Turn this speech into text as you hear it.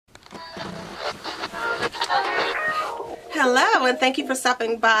Hello, and thank you for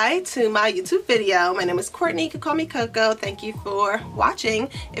stopping by to my YouTube video. My name is Courtney. You can call me Coco. Thank you for watching.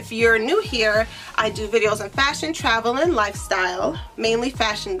 If you're new here, I do videos on fashion, travel, and lifestyle, mainly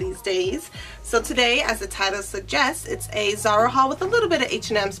fashion these days. So today, as the title suggests, it's a Zara haul with a little bit of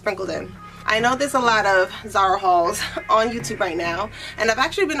H&M sprinkled in. I know there's a lot of Zara hauls on YouTube right now, and I've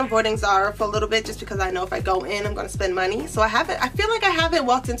actually been avoiding Zara for a little bit just because I know if I go in, I'm going to spend money. So I feel like I haven't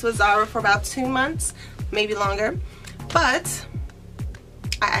walked into a Zara for about 2 months, maybe longer. But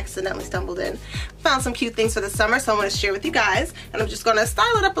I accidentally stumbled in. Found some cute things for the summer, so I want to share with you guys. And I'm just going to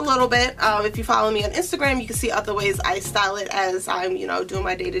style it up a little bit. If you follow me on Instagram, you can see other ways I style it as I'm, doing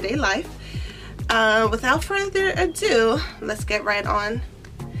my day-to-day life. Without further ado, let's get right on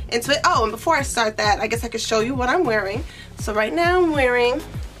into it. Oh, and before I start that, I guess I could show you what I'm wearing. So right now I'm wearing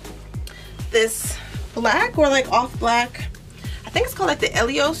this black or like off black, I think it's called like the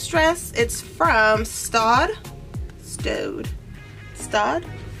Elios dress. It's from Stod,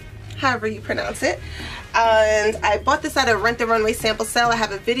 however you pronounce it. And I bought this at a Rent the Runway sample sale. I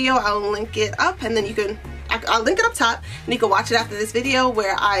have a video, I'll link it up, and then I'll link it up top, and you can watch it after this video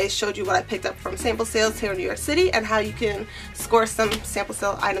where I showed you what I picked up from sample sales here in New York City and how you can score some sample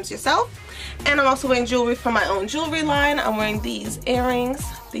sale items yourself. And I'm also wearing jewelry from my own jewelry line. I'm wearing these earrings.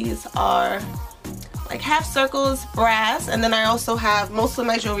 These are like half circles, brass, and then I also have, most of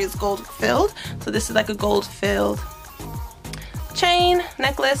my jewelry is gold filled. So this is like a gold filled chain,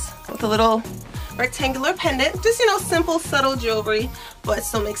 necklace with a little rectangular pendant. Just, simple, subtle jewelry, but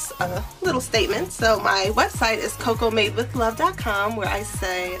still makes a little statement. So my website is cocomadewithlove.com, where I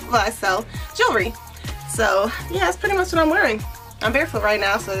sell jewelry. So yeah, that's pretty much what I'm wearing. I'm barefoot right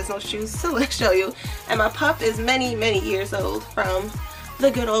now, so there's no shoes to show you. And my puff is many, many years old from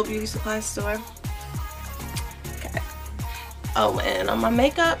the good old beauty supply store. Okay. Oh, and on my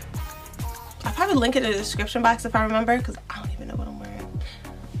makeup, I'll probably link it in the description box if I remember, because I don't even know what I'm wearing.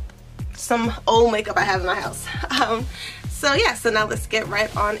 Some old makeup I have in my house. So yeah, so now let's get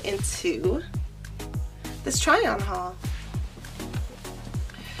right on into this try-on haul.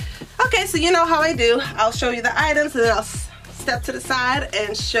 Okay, so you know how I do. I'll show you the items, and then I'll step to the side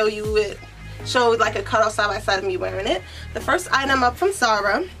and show like a cut off side by side of me wearing it. The first item up from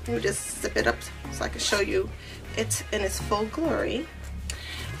Zara, let me just zip it up so I can show you it in its full glory,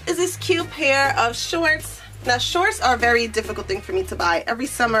 is this cute pair of shorts. Now, shorts are a very difficult thing for me to buy. Every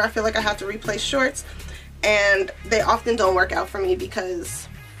summer I feel like I have to replace shorts, and they often don't work out for me because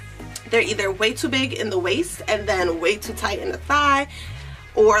they're either way too big in the waist and then way too tight in the thigh,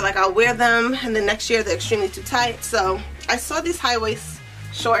 or like I'll wear them and then next year they're extremely too tight. So I saw these high waist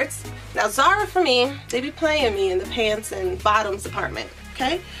shorts. Now Zara, for me, they be playing me in the pants and bottoms department,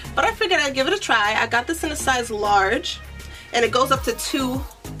 okay? But I figured I'd give it a try. I got this in a size large, and it goes up to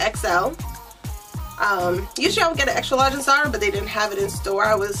 2XL. Usually I would get an extra large in Zara, but they didn't have it in store.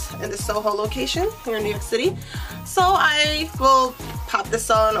 I was in the Soho location here in New York City. So I will pop this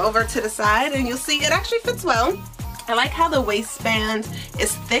on over to the side, and you'll see it actually fits well. I like how the waistband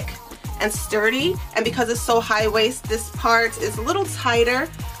is thick and sturdy, and because it's so high waist, this part is a little tighter,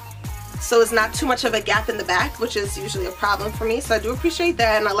 so it's not too much of a gap in the back, which is usually a problem for me. So I do appreciate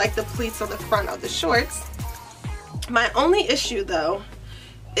that, and I like the pleats on the front of the shorts. My only issue though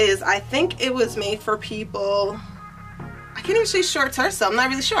is I think it was made for people, I can't even say short torso, I'm not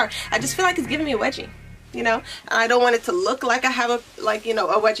really sure. I just feel like it's giving me a wedgie, and I don't want it to look like I have a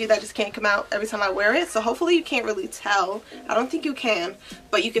wedgie that just can't come out every time I wear it. So hopefully you can't really tell. I don't think you can,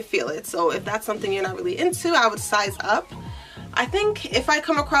 but you can feel it. So if that's something you're not really into, I would size up. I think if I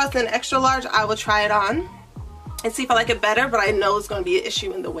come across an extra large, I will try it on and see if I like it better, but I know it's going to be an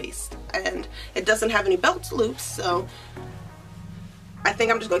issue in the waist, and it doesn't have any belt loops, so I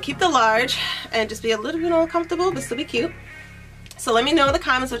think I'm just going to keep the large and just be a little bit uncomfortable, but still be cute. So let me know in the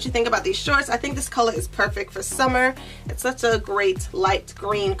comments what you think about these shorts. I think this color is perfect for summer. It's such a great light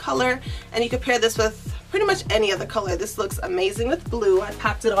green color, and you can pair this with pretty much any other color. This looks amazing with blue. I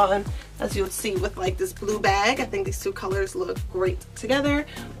popped it on, as you'll see, with like this blue bag. I think these two colors look great together.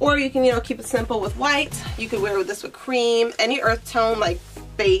 Or you can, keep it simple with white. You could wear this with cream, any earth tone like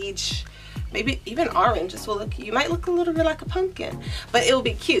beige, maybe even orange. This will look, you might look a little bit like a pumpkin, but it will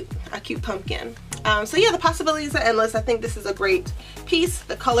be cute, a cute pumpkin. So yeah, the possibilities are endless. I think this is a great piece.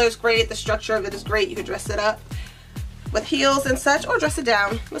 The color is great, the structure of it is great. You could dress it up with heels and such, or dress it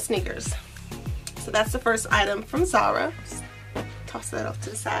down with sneakers. So that's the first item from Zara. Just toss that off to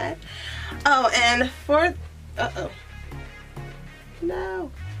the side. Oh, and for,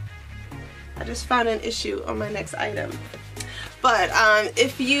 no, I just found an issue on my next item. But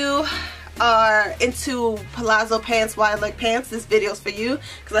if you are into palazzo pants, wide leg pants, this video's for you,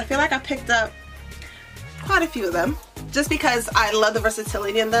 because I feel like I picked up quite a few of them, just because I love the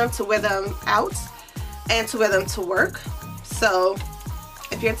versatility in them to wear them out and to wear them to work. So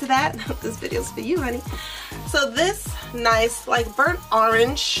if you're into that, this video's for you, honey. So this nice like burnt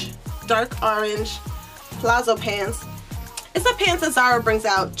orange, dark orange palazzo pants. It's a pants that Zara brings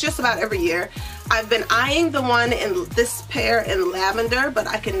out just about every year. I've been eyeing the one in this pair in lavender, but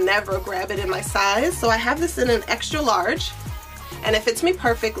I can never grab it in my size. So I have this in an extra large, and it fits me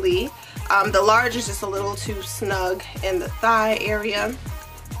perfectly. The large is just a little too snug in the thigh area.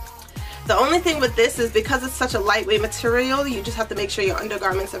 The only thing with this is because it's such a lightweight material, you just have to make sure your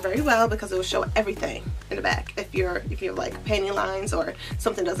undergarments are very well, because it will show everything in the back if you're like panty lines or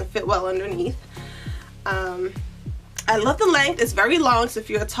something doesn't fit well underneath. I love the length. It's very long, so if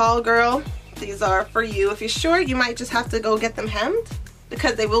you're a tall girl, these are for you. If you're short, you might just have to go get them hemmed,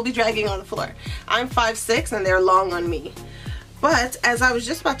 because they will be dragging on the floor. I'm 5'6" and they're long on me. But as I was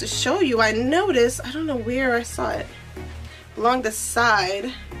just about to show you, I noticed, I don't know where I saw it, along the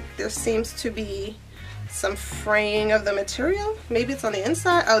side there seems to be some fraying of the material. Maybe it's on the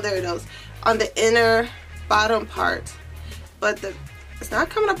inside. Oh, there it is, on the inner bottom part, but it's not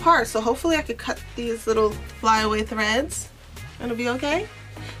coming apart, so hopefully I could cut these little flyaway threads and it'll be okay.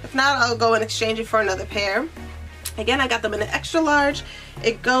 If not, I'll go and exchange it for another pair. Again, I got them in an extra large.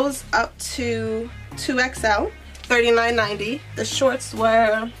 It goes up to 2XL, $39.90. The shorts were,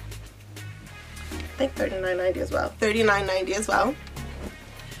 I think, $39.90 as well. $39.90 as well.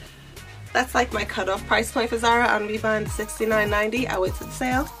 That's like my cutoff price point for Zara. I'm gonna be buying $69.90. I wait till the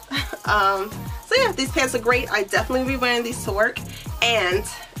sale. So yeah, these pants are great. I definitely will be wearing these to work, and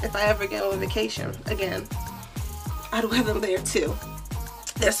if I ever get on vacation again, I'd wear them there too.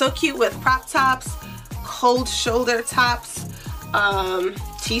 They're so cute with crop tops, cold shoulder tops,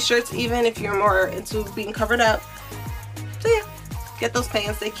 t-shirts even if you're more into being covered up. So yeah, get those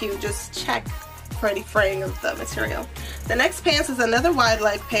pants, they're cute. Just check for any fraying of the material. The next pants is another wide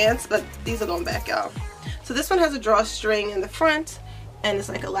leg pants, but these are going back, y'all. So this one has a drawstring in the front and it's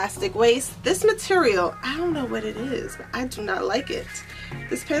like elastic waist. This material, I don't know what it is, but I do not like it.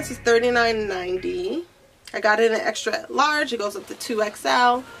 This pants is $39.90. I got it in an extra large. It goes up to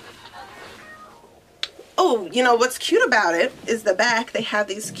 2XL. Oh, you know what's cute about it is the back. They have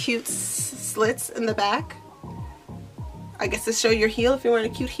these cute slits in the back. I guess to show your heel if you're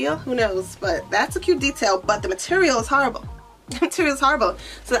wearing a cute heel. Who knows? But that's a cute detail. But the material is horrible. The material is horrible.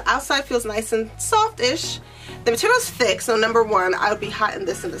 So the outside feels nice and soft-ish. The material is thick, so number one, I would be hot in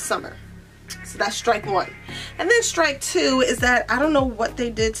this in the summer. So that's strike one. And then strike two is that I don't know what they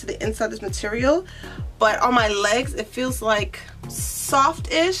did to the inside of this material, but on my legs it feels like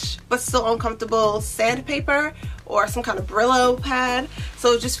soft-ish but still uncomfortable sandpaper or some kind of Brillo pad.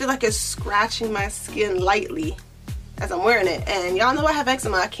 So it just feels like it's scratching my skin lightly as I'm wearing it. And y'all know I have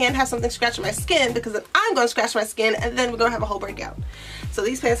eczema. I can't have something scratching my skin, because then I'm going to scratch my skin and then we're going to have a whole breakout. So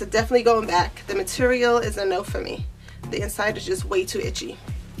these pants are definitely going back. The material is a no for me. The inside is just way too itchy.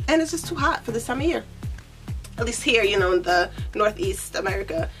 And it's just too hot for this time of year. At least here, you know, in the Northeast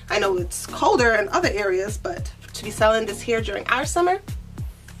America. I know it's colder in other areas, but to be selling this here during our summer,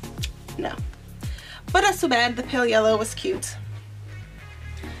 no. But that's too bad. The pale yellow was cute.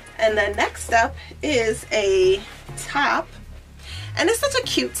 And then next up is a top. And it's such a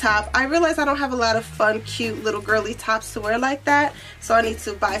cute top. I realize I don't have a lot of fun, cute little girly tops to wear like that. So I need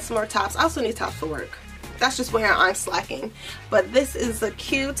to buy some more tops. I also need tops for work. That's just where I'm slacking. But this is a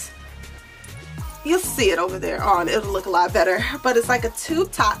cute, you'll see it over there on, it'll look a lot better. But it's like a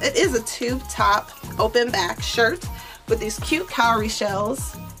tube top. It is a tube top, open back shirt with these cute cowrie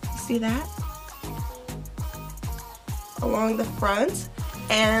shells. You see that? Along the front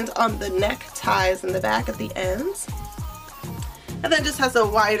and on the neck ties in the back at the ends. And then just has a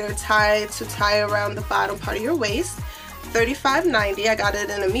wider tie to tie around the bottom part of your waist. $35.90. I got it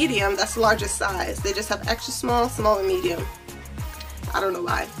in a medium. That's the largest size. They just have extra small, small, and medium. I don't know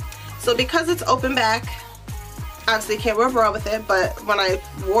why. So because it's open back, obviously you can't wear a bra with it, but when I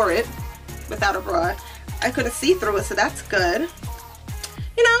wore it without a bra, I couldn't see through it, so that's good.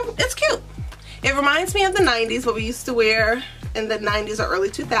 You know, it's cute. It reminds me of the 90s, what we used to wear in the 90s or early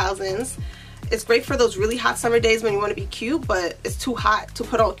 2000s. It's great for those really hot summer days when you want to be cute, but it's too hot to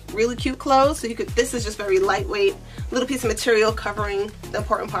put on really cute clothes. So you could, this is just very lightweight, little piece of material covering the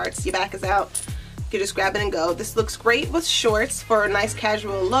important parts. Your back is out. You can just grab it and go. This looks great with shorts for a nice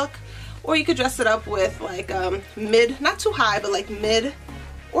casual look, or you could dress it up with like mid, not too high, but like mid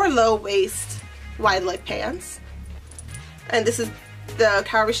or low waist wide leg pants. And this is, the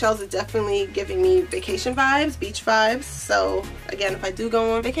cowrie shells are definitely giving me vacation vibes, beach vibes. So again, if I do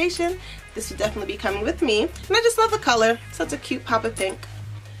go on vacation, this would definitely be coming with me. And I just love the color. Such a cute pop of pink.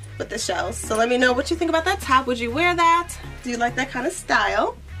 with the shells. So let me know what you think about that top. Would you wear that? Do you like that kind of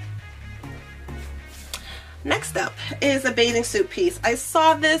style? Next up is a bathing suit piece. I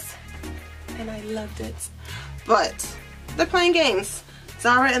saw this and I loved it, but they're playing games.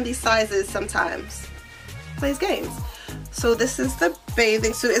 Zara in these sizes sometimes plays games. So this is the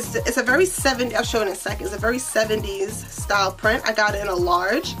bathing suit. It's a very 70s, I'll show it in a second. It's a very 70s style print. I got it in a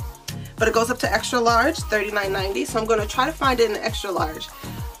large, but it goes up to extra large, $39.90. So I'm going to try to find it in an extra large.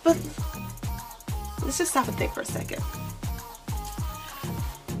 But let's just stop and think for a second.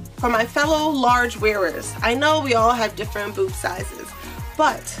 For my fellow large wearers, I know we all have different boob sizes,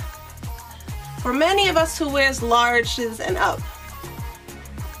 but for many of us who wears larges and up,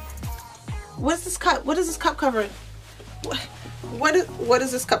 what's this cup? What is this cup covering? What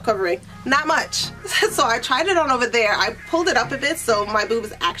is this cup covering? Not much. So I tried it on over there. I pulled it up a bit so my boob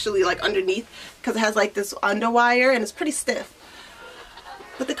is actually like underneath, because it has like this underwire and it's pretty stiff.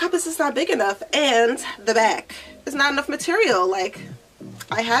 But the cup is just not big enough, and the back is not enough material. Like,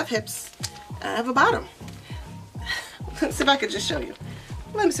 I have hips and I have a bottom. Let's see if I could just show you.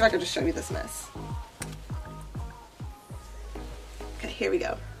 Let me see if I can just show you this mess. Okay, here we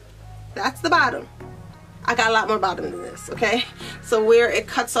go. That's the bottom. I got a lot more bottom than this, okay? So where it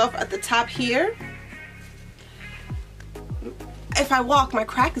cuts off at the top here, if I walk, my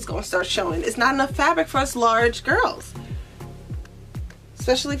crack is going to start showing. It's not enough fabric for us large girls,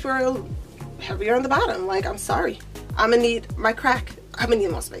 especially for heavier on the bottom. Like, I'm sorry, I'm gonna need my crack. I'm gonna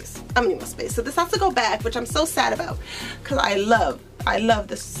need more space. I'm gonna need more space. So this has to go back, which I'm so sad about, because I love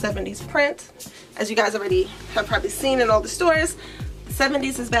this 70s print. As you guys already have probably seen in all the stores, the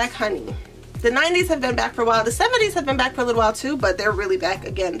 70s is back, honey. The 90s have been back for a while. The 70s have been back for a little while too, but they're really back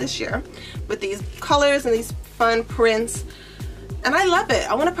again this year with these colors and these fun prints. And I love it.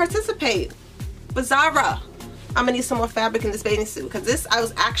 I want to participate. But Zara, I'm gonna need some more fabric in this bathing suit, because this, I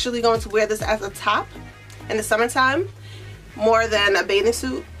was actually going to wear this as a top in the summertime more than a bathing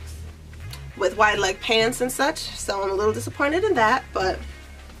suit with wide leg pants and such. So I'm a little disappointed in that, but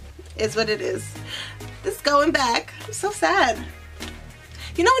it's what it is. This going back. I'm so sad.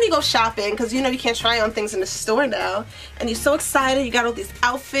 You know when you go shopping, because you know you can't try on things in the store now, and you're so excited, you got all these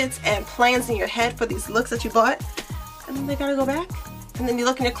outfits and plans in your head for these looks that you bought, and then they gotta go back, and then you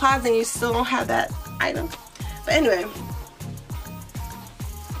look in your closet and you still don't have that item. But anyway,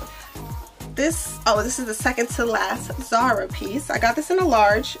 this is the second to last Zara piece. I got this in a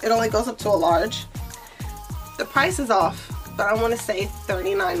large. It only goes up to a large. The price is off, but I want to say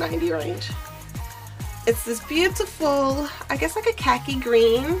 $39.90 range. It's this beautiful, I guess like a khaki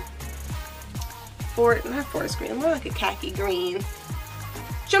green, not forest green, more like a khaki green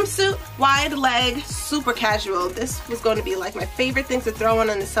jumpsuit, wide leg, super casual. This was going to be like my favorite thing to throw on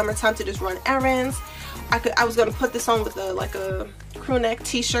in the summertime to just run errands. I was going to put this on with like a crew neck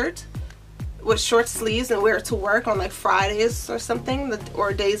t-shirt with short sleeves and wear it to work on like Fridays or something,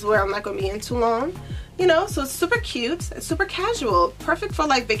 or days where I'm not going to be in too long. You know, so it's super cute, it's super casual, perfect for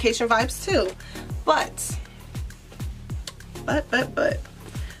like vacation vibes too. But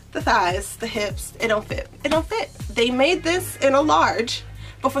the thighs, the hips, it don't fit. It don't fit. They made this in a large,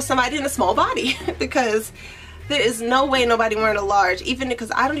 but for somebody in a small body, because there is no way nobody wearing a large, even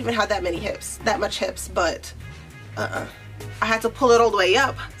because I don't even have that much hips, but I had to pull it all the way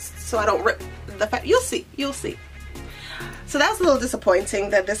up so I don't rip the fat. You'll see. So that was a little disappointing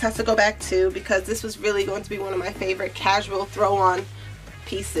that this has to go back too, because this was really going to be one of my favorite casual throw-on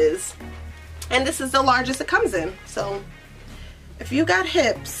pieces. And this is the largest it comes in. So if you got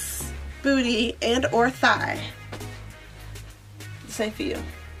hips, booty, and or thigh, this ain't for you.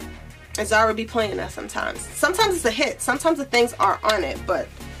 And Zara be playing that sometimes. Sometimes it's a hit. Sometimes the things are on it. But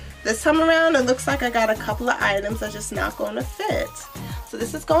this time around, it looks like I got a couple of items that's just not going to fit. So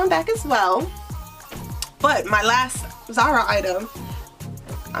this is going back as well. But my last Zara item,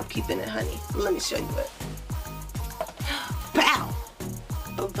 I'm keeping it, honey. Let me show you it. Bow!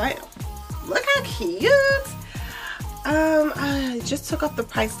 Oh, bam. Look how cute! I just took off the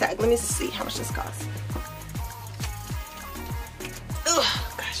price tag. Let me see how much this costs. Ugh,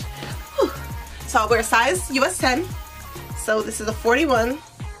 gosh. Whew. So I'll wear size US 10. So this is a 41,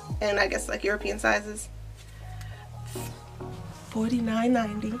 and I guess like European sizes.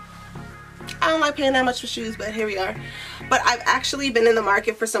 $49.90. I don't like paying that much for shoes, but here we are. But I've actually been in the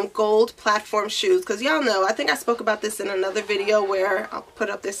market for some gold platform shoes, because y'all know, I think I spoke about this in another video where I'll put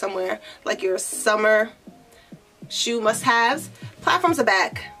it up there somewhere, like your summer shoe must-haves. Platforms are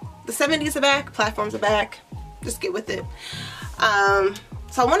back. The 70s are back, platforms are back. Just get with it.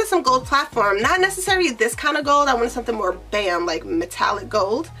 So I wanted some gold platform, not necessarily this kind of gold. I wanted something more bam, like metallic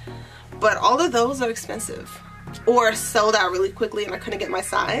gold, but all of those are expensive. or sold out really quickly and I couldn't get my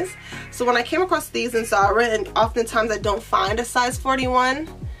size. So when I came across these in Zara, and oftentimes I don't find a size 41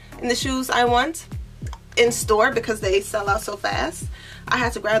 in the shoes I want in store because they sell out so fast, I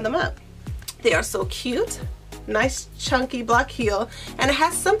had to grab them up. They are so cute. Nice chunky black heel, and it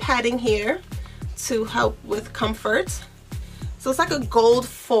has some padding here to help with comfort. So it's like a gold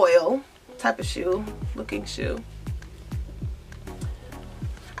foil type of shoe, looking shoe.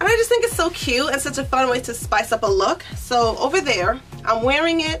 And I just think it's so cute and such a fun way to spice up a look. So over there, I'm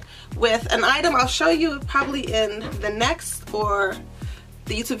wearing it with an item I'll show you probably in the next or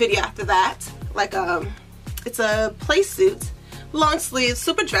the YouTube video after that. Like it's a play suit, long sleeve,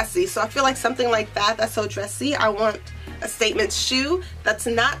 super dressy. So I feel like something like that, that's so dressy. I want a statement shoe that's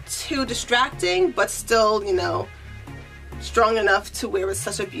not too distracting, but still, you know, strong enough to wear with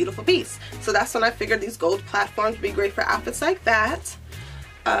such a beautiful piece. So that's when I figured these gold platforms would be great for outfits like that.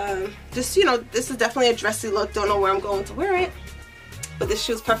 Just, you know, this is definitely a dressy look. Don't know where I'm going to wear it, but this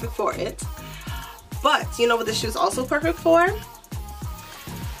shoe is perfect for it. But you know what this shoe is also perfect for?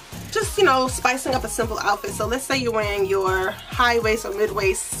 Just, you know, spicing up a simple outfit. So let's say you're wearing your high waist or mid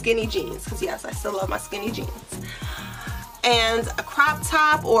waist skinny jeans, because yes, I still love my skinny jeans, and a crop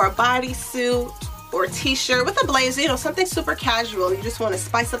top or a bodysuit or a t-shirt with a blazer, you know, something super casual. You just want to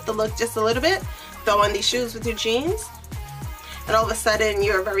spice up the look just a little bit. Throw on these shoes with your jeans, and all of a sudden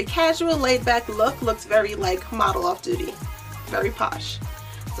your very casual, laid back look looks very like model off duty, very posh.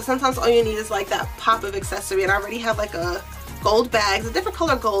 So sometimes all you need is like that pop of accessory, and I already have like a gold bag. It's a different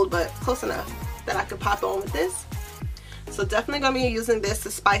color gold, but close enough that I could pop on with this. So definitely gonna be using this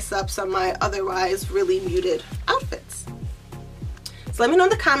to spice up some of my otherwise really muted outfits. So let me know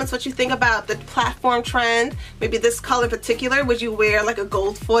in the comments what you think about the platform trend. Maybe this color in particular, would you wear like a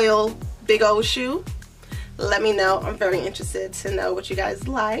gold foil big old shoe? Let me know. I'm very interested to know what you guys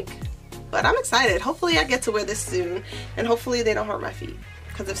like. But I'm excited. Hopefully I get to wear this soon, and hopefully they don't hurt my feet,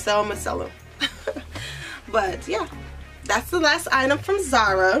 because if so, I'm gonna sell them. But yeah, that's the last item from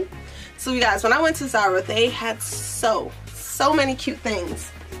Zara. So you guys, when I went to Zara, they had so many cute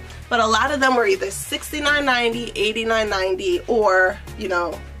things, but a lot of them were either $69.90, $89.90, or, you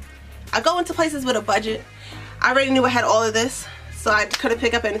know, I go into places with a budget. I already knew I had all of this, so I couldn't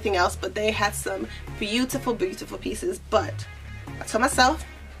pick up anything else, but they had some beautiful, beautiful pieces. But I told myself,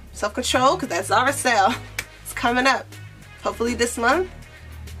 self-control, because that Zara sale is coming up. Hopefully this month,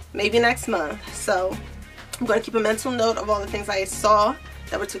 maybe next month. So I'm going to keep a mental note of all the things I saw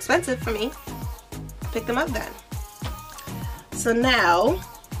that were too expensive for me. Pick them up then. So now,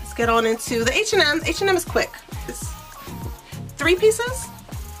 let's get on into the H&M. H&M is quick. It's 3 pieces.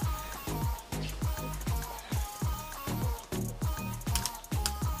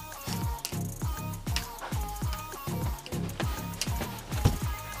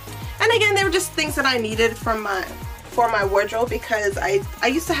 And again, they were just things that I needed for my wardrobe, because I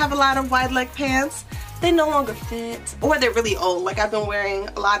used to have a lot of wide leg pants. They no longer fit, or they're really old. Like, I've been wearing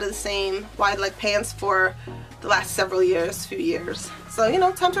a lot of the same wide leg pants for the last several years, few years. So, you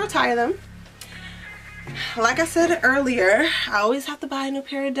know, time to retire them. Like I said earlier, I always have to buy a new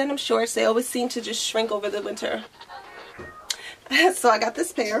pair of denim shorts. They always seem to just shrink over the winter. So I got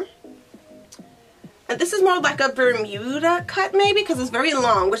this pair. And this is more like a Bermuda cut maybe, because it's very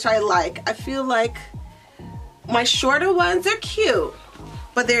long, which I like. I feel like my shorter ones, they're cute,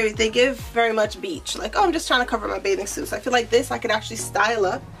 but they give very much beach. Like, oh, I'm just trying to cover my bathing suit. So I feel like this I could actually style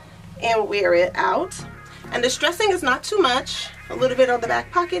up and wear it out. And the stressing is not too much. A little bit on the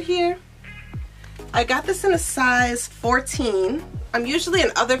back pocket here. I got this in a size 14. I'm usually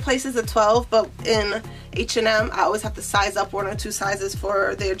in other places a 12, but in H&M I always have to size up 1 or 2 sizes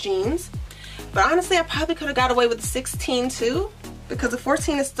for their jeans. But honestly, I probably could have got away with 16 too, because the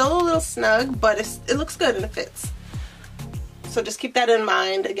 14 is still a little snug, but it looks good and it fits. So just keep that in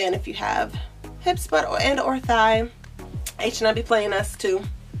mind. Again, if you have hips, butt, or thigh, H&M be playing us too.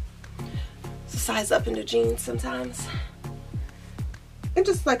 So size up into jeans sometimes. And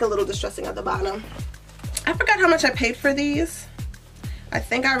just like a little distressing at the bottom. I forgot how much I paid for these. I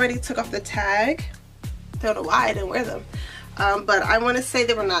think I already took off the tag. Don't know why I didn't wear them. But I want to say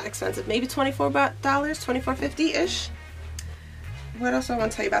they were not expensive. Maybe $24, $24.50-ish. What else do I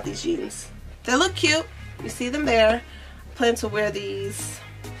want to tell you about these jeans? They look cute. You see them there. I plan to wear these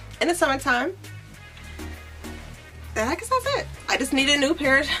in the summertime. And I guess that's it. I just need a new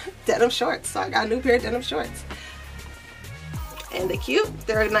pair of denim shorts. So I got a new pair of denim shorts. And they're cute.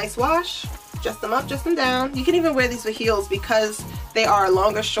 They're a nice wash. Dress them up, dress them down. You can even wear these with heels, because they are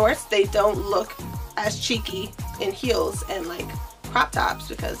longer shorts. They don't look as cheeky in heels and like crop tops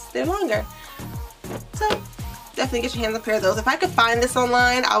because they're longer. So definitely get your hands on a pair of those. If I could find this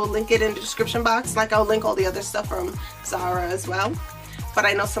online, I will link it in the description box, like I'll link all the other stuff from Zara as well. But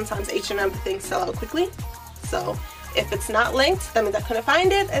I know sometimes H&M things sell out quickly, so if it's not linked, that means I couldn't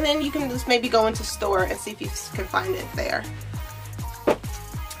find it, and then you can just maybe go into store and see if you can find it there.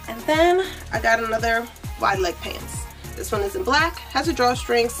 And then I got another wide leg pants. This one is in black, has a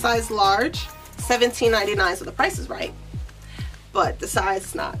drawstring, size large, $17.99, so the price is right, but the size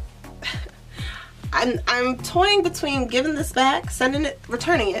is not. I'm toying between giving this back, sending it,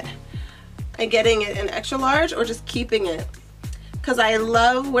 returning it, and getting it in extra large, or just keeping it. Because I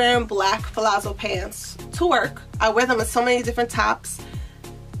love wearing black palazzo pants to work. I wear them with so many different tops,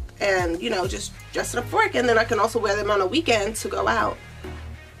 and you know, just dress it up for work, and then I can also wear them on a weekend to go out.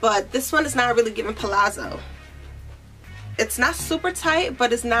 But this one is not really giving palazzo. It's not super tight,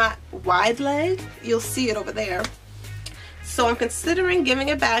 but it's not wide leg. You'll see it over there. So I'm considering giving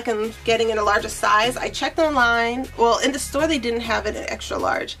it back and getting in a larger size. I checked online. Well, in the store they didn't have it in extra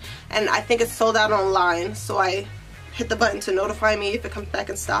large, and I think it's sold out online, so I hit the button to notify me if it comes back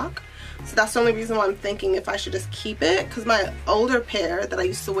in stock. So that's the only reason why I'm thinking if I should just keep it, because my older pair that I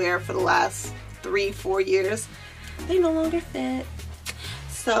used to wear for the last 3-4 years, they no longer fit.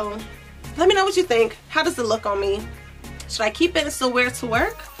 So let me know what you think. How does it look on me? Should I keep it and still wear it to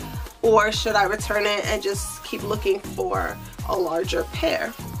work, or should I return it and just keep looking for a larger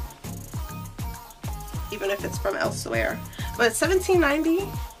pair, even if it's from elsewhere? But $17.90,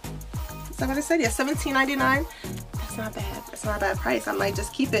 is that what I said? Yeah, $17.99. That's not bad. It's not a bad price. I might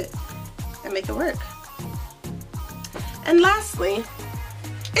just keep it and make it work. And lastly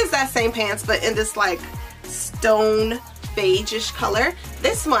is that same pants, but in this like stone beige-ish color.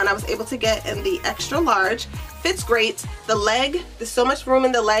 This one I was able to get in the extra large. Fits great. The leg, there's so much room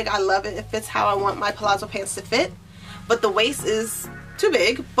in the leg. I love it. It fits how I want my palazzo pants to fit. But the waist is too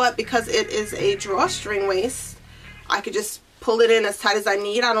big, but because it is a drawstring waist, I could just pull it in as tight as I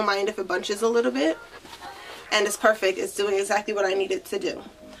need. I don't mind if it bunches a little bit. And it's perfect. It's doing exactly what I need it to do.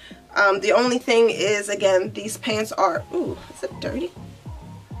 The only thing is, again, these pants are, ooh, is it dirty?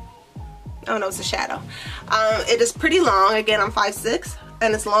 Oh no, it's a shadow. It is pretty long. Again, I'm 5'6",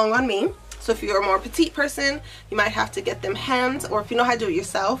 and it's long on me. So if you're a more petite person, you might have to get them hemmed, or if you know how to do it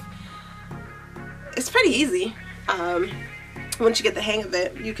yourself, it's pretty easy. Once you get the hang of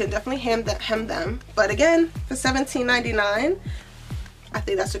it, you can definitely hem them. But again, for $17.99, I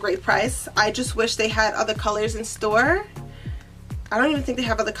think that's a great price. I just wish they had other colors in store. I don't even think they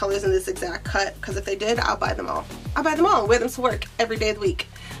have other colors in this exact cut, because if they did, I'll buy them all. I'll buy them all and wear them to work every day of the week.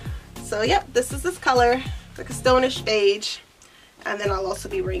 So yep, this is this color, like a stonish beige. And then I'll also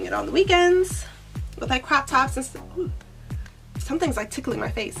be wearing it on the weekends with like crop tops and stuff. Something's like tickling my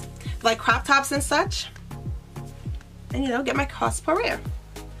face. Like crop tops and such. And you know, get my cost per wear.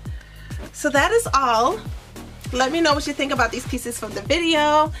 So that is all. Let me know what you think about these pieces from the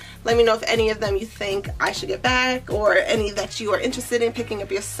video. Let me know if any of them you think I should get back, or any that you are interested in picking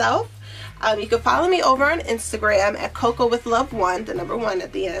up yourself. You can follow me over on Instagram at CocoWithLove1, the number 1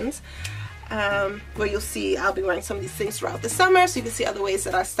 at the end. Where you'll see I'll be wearing some of these things throughout the summer, so you can see other ways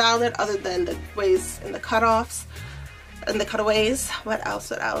that I style it other than the ways in the cutoffs and the cutaways. What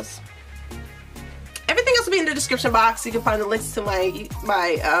else? Everything else will be in the description box. You can find the links to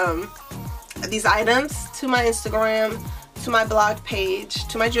these items, to my Instagram, to my blog page,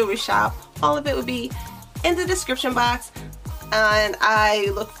 to my jewelry shop. All of it will be in the description box, and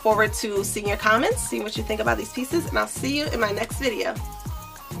I look forward to seeing your comments, seeing what you think about these pieces, and I'll see you in my next video.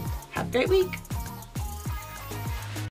 Have a great week.